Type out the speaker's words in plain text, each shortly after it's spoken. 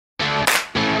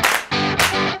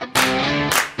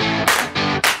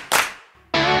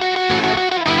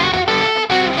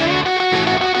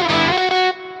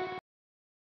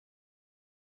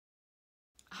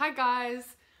Hi guys,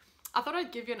 I thought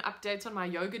I'd give you an update on my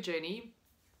yoga journey.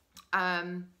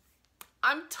 I'm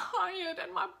tired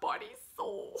and my body's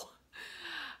sore,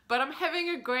 but I'm having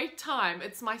a great time.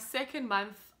 It's my second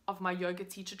month of my yoga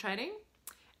teacher training,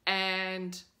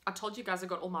 and I told you guys I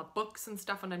got all my books and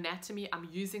stuff on anatomy. I'm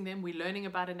using them. We're learning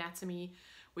about anatomy.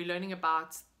 We're learning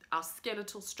about our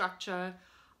skeletal structure.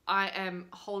 I am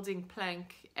holding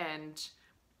plank and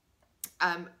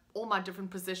all my different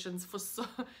positions for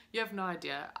you have no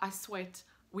idea. I sweat.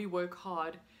 We work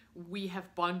hard. We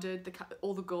have bonded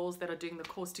all the girls that are doing the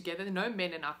course together. No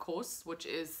men in our course, which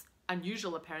is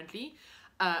unusual apparently,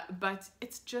 but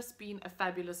it's just been a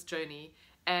fabulous journey.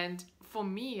 And for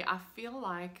me, I feel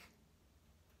like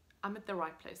I'm at the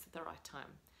right place at the right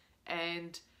time,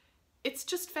 and it's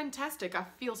just fantastic. I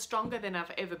feel stronger than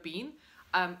I've ever been.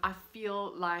 I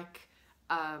feel like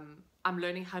I'm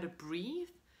learning how to breathe.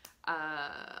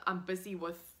 I'm busy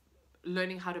with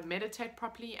learning how to meditate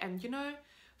properly, and you know,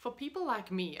 for people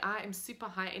like me, I am super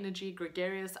high energy,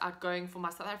 gregarious, outgoing. For my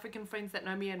South African friends that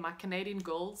know me and my Canadian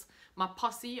girls, my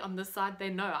posse on this side, they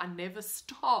know I never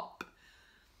stop.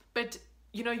 But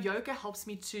you know, yoga helps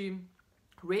me to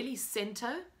really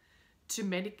center, to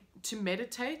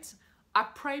meditate. I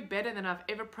pray better than I've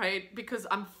ever prayed because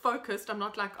I'm focused. I'm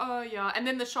not like, oh yeah, and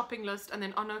then the shopping list, and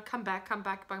then, oh no, come back.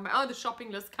 Oh, the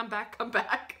shopping list, come back.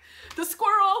 The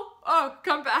squirrel, oh,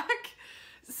 come back.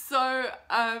 So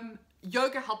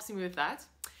yoga helps me with that,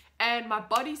 and my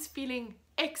body's feeling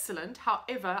excellent.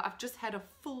 However, I've just had a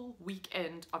full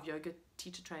weekend of yoga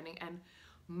teacher training, and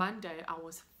Monday I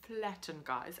was flattened,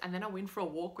 guys. And then I went for a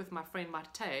walk with my friend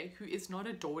Marte, who is not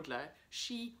a dawdler.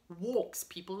 She walks,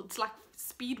 people. It's like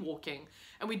speed walking.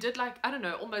 And we did like, I don't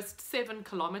know, almost 7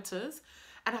 kilometers.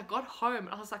 And I got home and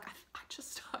I was like,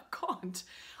 I can't.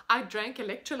 I drank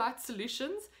electrolyte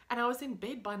solutions and I was in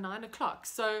bed by 9 o'clock.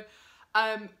 So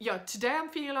yeah, today I'm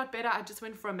feeling a lot better. I just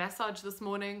went for a massage this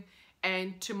morning,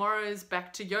 and tomorrow is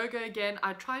back to yoga again.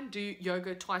 I try and do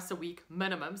yoga twice a week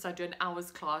minimum. So I do an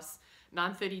hour's class,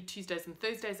 9:30 Tuesdays and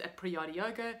Thursdays at Priyadi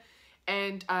Yoga,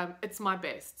 and it's my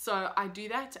best. So I do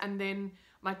that, and then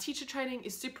my teacher training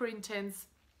is super intense.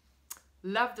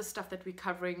 Love the stuff that we're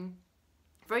covering.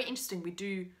 Very interesting.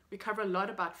 We cover a lot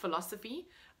about philosophy,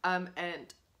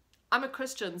 and I'm a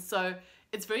Christian, so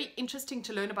it's very interesting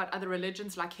to learn about other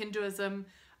religions like Hinduism,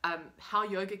 how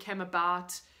yoga came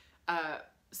about.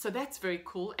 So that's very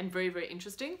cool and very, very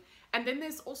interesting. And then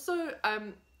there's also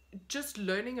just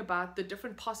learning about the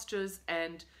different postures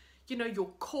and, you know, your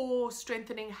core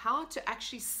strengthening, how to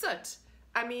actually sit.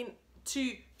 I mean,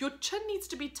 your chin needs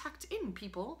to be tucked in,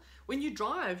 people. When you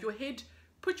drive,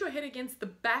 put your head against the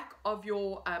back of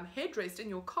your headrest in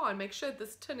your car and make sure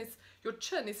your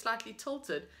chin is slightly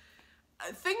tilted.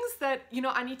 Things that, you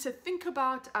know, I need to think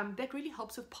about, that really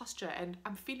helps with posture, and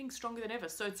I'm feeling stronger than ever.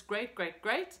 So it's great.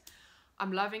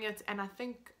 I'm loving it, and I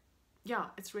think, yeah,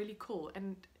 it's really cool.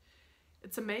 And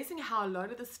it's amazing how a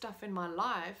lot of the stuff in my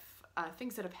life,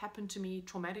 things that have happened to me,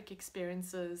 traumatic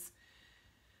experiences,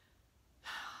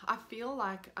 I feel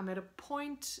like I'm at a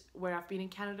point where I've been in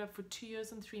Canada for 2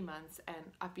 years and 3 months, and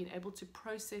I've been able to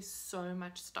process so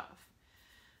much stuff.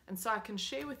 And so I can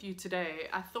share with you today.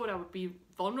 I thought I would be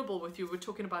vulnerable with you. We're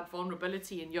talking about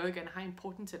vulnerability in yoga and how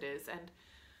important it is. And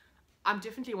I'm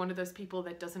definitely one of those people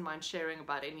that doesn't mind sharing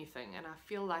about anything. And I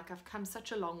feel like I've come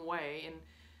such a long way in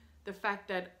the fact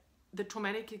that the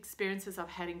traumatic experiences I've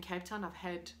had in Cape Town, I've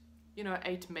had, you know,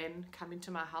 8 men come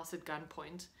into my house at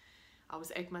gunpoint. I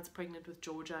was 8 months pregnant with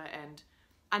Georgia, and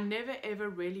I never ever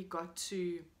really got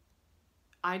to,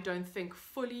 I don't think,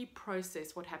 fully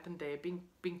process what happened there.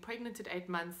 Being pregnant at 8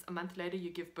 months, a month later you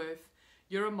give birth,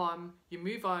 you're a mom, you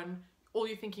move on, all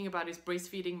you're thinking about is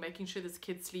breastfeeding, making sure this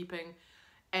kid's sleeping,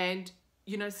 and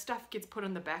you know, stuff gets put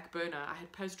on the back burner. I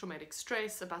had post-traumatic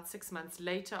stress about 6 months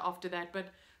later after that, but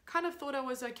kind of thought I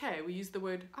was okay. We used the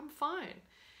word, I'm fine.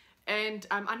 And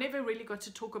I never really got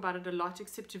to talk about it a lot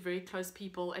except to very close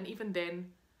people, and even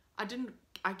then I didn't,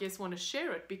 I guess, want to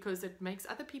share it because it makes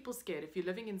other people scared. If you're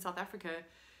living in South Africa,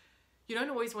 you don't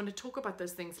always want to talk about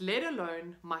those things, let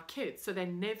alone my kids. So they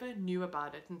never knew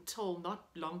about it until not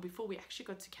long before we actually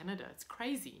got to Canada. It's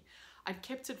crazy. I'd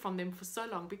kept it from them for so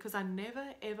long because I never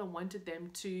ever wanted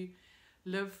them to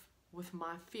live with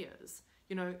my fears.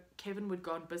 You know, Kevin would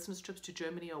go on business trips to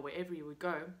Germany or wherever he would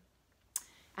go,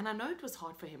 and I know it was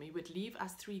hard for him. He would leave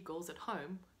us 3 girls at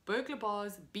home, burglar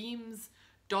bars, beams,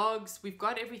 dogs, we've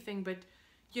got everything, but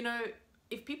you know,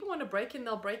 if people want to break in,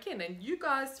 they'll break in. And you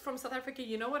guys from South Africa,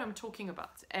 you know what I'm talking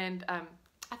about. And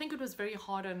I think it was very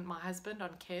hard on my husband,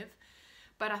 on Kev,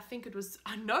 but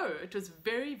I know it was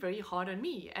very, very hard on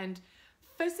me. And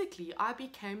physically, I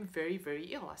became very, very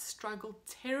ill. I struggled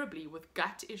terribly with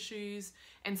gut issues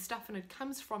and stuff, and it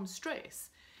comes from stress.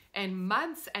 And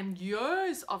months and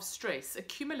years of stress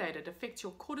accumulated affects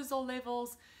your cortisol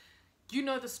levels. You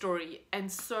know the story.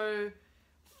 And so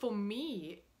for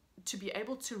me to be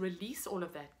able to release all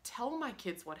of that, tell my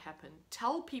kids what happened,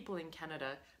 tell people in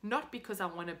Canada, not because I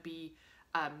want to be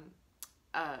a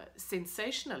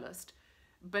sensationalist,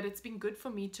 but it's been good for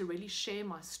me to really share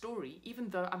my story, even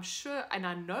though I'm sure and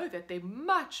I know that there are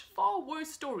much far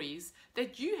worse stories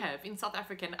that you have in South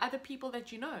Africa and other people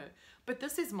that you know. But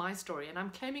this is my story and I'm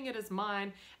claiming it as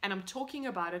mine, and I'm talking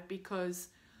about it because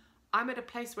I'm at a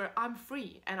place where I'm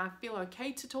free and I feel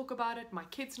okay to talk about it. My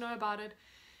kids know about it.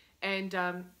 And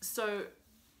so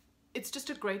it's just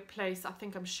a great place I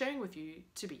think I'm sharing with you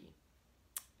to be.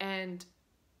 And,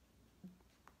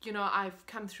 you know, I've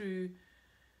come through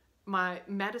my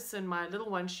Madison, my little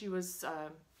one, she was,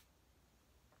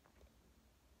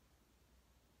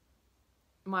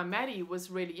 my Maddie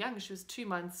was really young. She was 2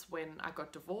 months when I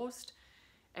got divorced.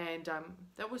 And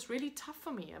that was really tough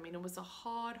for me. I mean, it was a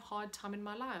hard time in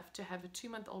my life to have a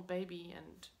 2-month-old baby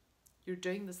and you're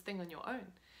doing this thing on your own.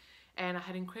 And I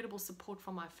had incredible support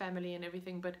from my family and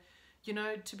everything. But, you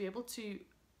know, to be able to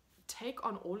take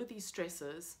on all of these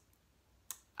stresses,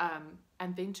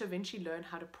 and then to eventually learn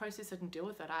how to process it and deal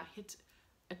with it. I hit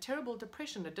a terrible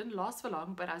depression. It didn't last for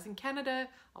long, but I was in Canada,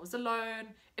 I was alone,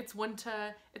 it's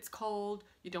winter, it's cold,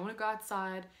 you don't want to go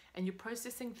outside, and you're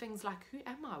processing things like, who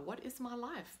am I? What is my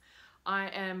life?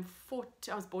 I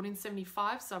was born in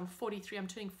 75, so I'm 43, I'm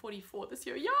turning 44 this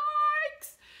year,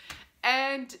 yikes!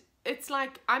 And it's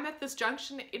like, I'm at this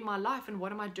junction in my life, and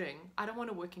what am I doing? I don't want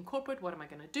to work in corporate, what am I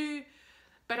going to do?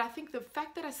 But I think the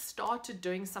fact that I started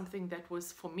doing something that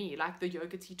was for me, like the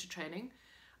yoga teacher training,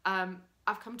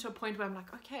 I've come to a point where I'm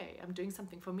like, okay, I'm doing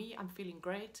something for me, I'm feeling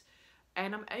great,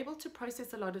 and I'm able to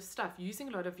process a lot of stuff using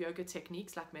a lot of yoga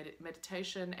techniques like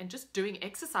meditation, and just doing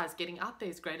exercise. Getting out there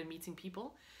is great and meeting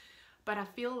people. But I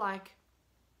feel like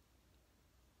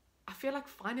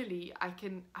finally I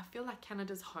feel like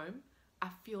Canada's home. I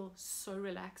feel so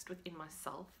relaxed within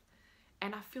myself,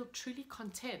 and I feel truly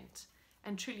content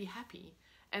and truly happy.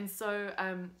 And so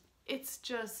it's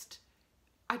just,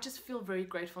 I just feel very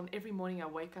grateful. And every morning I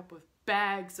wake up with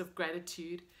bags of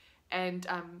gratitude, and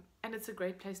it's a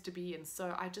great place to be in.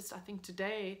 So I think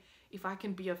today, if I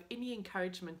can be of any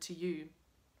encouragement to you,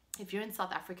 if you're in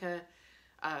South Africa,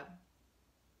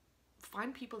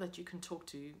 find people that you can talk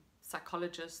to,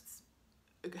 psychologists,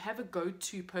 have a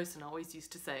go-to person. I always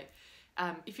used to say,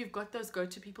 if you've got those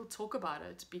go-to people, talk about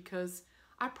it, because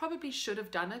I probably should have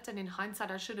done it, and in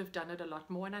hindsight I should have done it a lot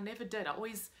more, and I never did.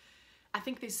 I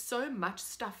think there's so much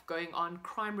stuff going on,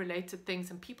 crime related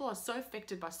things, and people are so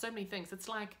affected by so many things. It's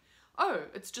like, oh,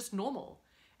 it's just normal.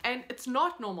 And it's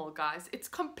not normal, guys. It's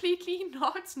completely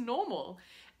not normal.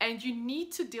 And you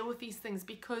need to deal with these things,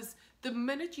 because the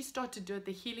minute you start to do it,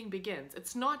 the healing begins.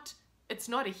 It's not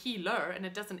a healer, and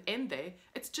it doesn't end there.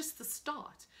 It's just the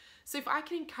start. So if I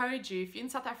can encourage you, if you're in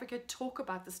South Africa, talk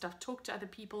about the stuff, talk to other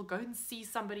people, go and see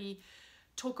somebody,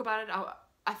 talk about it.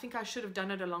 I think I should have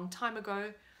done it a long time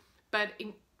ago, but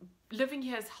living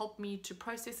here has helped me to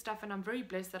process stuff, and I'm very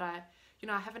blessed that I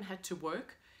haven't had to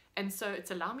work, and so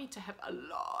it's allowed me to have a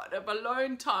lot of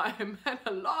alone time and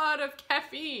a lot of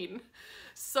caffeine,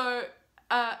 so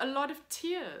a lot of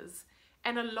tears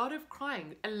and a lot of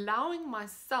crying, allowing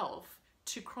myself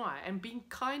to cry and being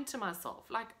kind to myself.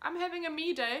 Like, I'm having a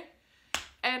me day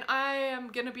and I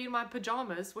am going to be in my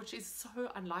pajamas, which is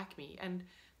so unlike me. And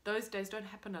those days don't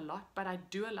happen a lot, but I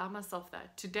do allow myself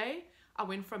that. Today, I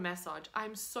went for a massage.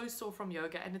 I'm so sore from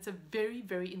yoga, and it's a very,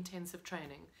 very intensive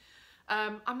training.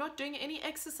 I'm not doing any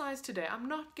exercise today. I'm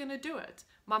not going to do it.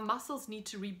 My muscles need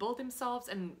to rebuild themselves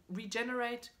and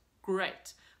regenerate.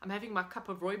 Great. I'm having my cup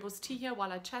of rooibos tea here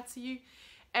while I chat to you.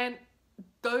 And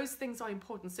those things are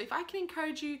important. So if I can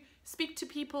encourage you, speak to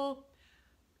people,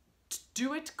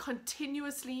 do it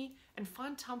continuously, and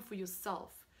find time for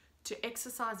yourself to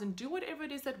exercise and do whatever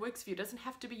it is that works for you. It doesn't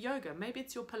have to be yoga. Maybe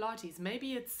it's your Pilates.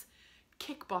 Maybe it's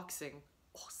kickboxing.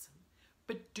 Awesome.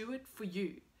 But do it for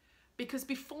you. Because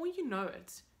before you know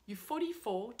it, you're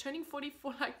 44, turning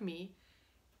 44 like me,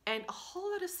 and a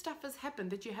whole lot of stuff has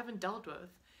happened that you haven't dealt with.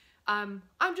 I'm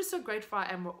just so grateful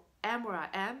I am where I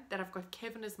am, that I've got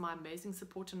Kevin as my amazing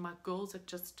support, and my girls are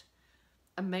just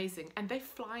amazing, and they're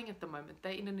flying at the moment.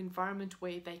 They're in an environment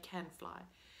where they can fly.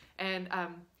 And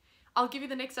I'll give you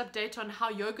the next update on how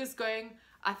yoga's going.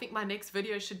 I think my next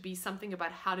video should be something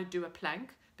about how to do a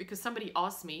plank, because somebody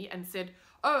asked me and said,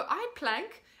 oh, I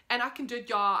plank and I can do it.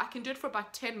 Yeah, I can do it for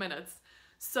about 10 minutes.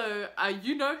 So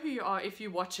you know who you are if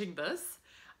you're watching this.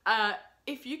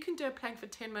 if you can do a plank for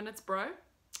 10 minutes, bro,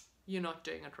 you're not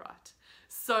doing it right.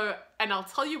 So, and I'll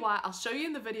tell you why. I'll show you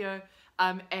in the video,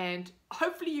 and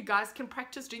hopefully you guys can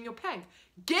practice doing your plank.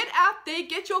 Get out there,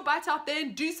 get your butt out there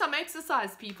and do some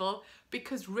exercise, people,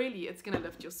 because really it's going to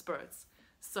lift your spirits.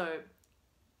 So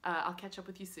I'll catch up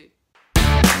with you soon.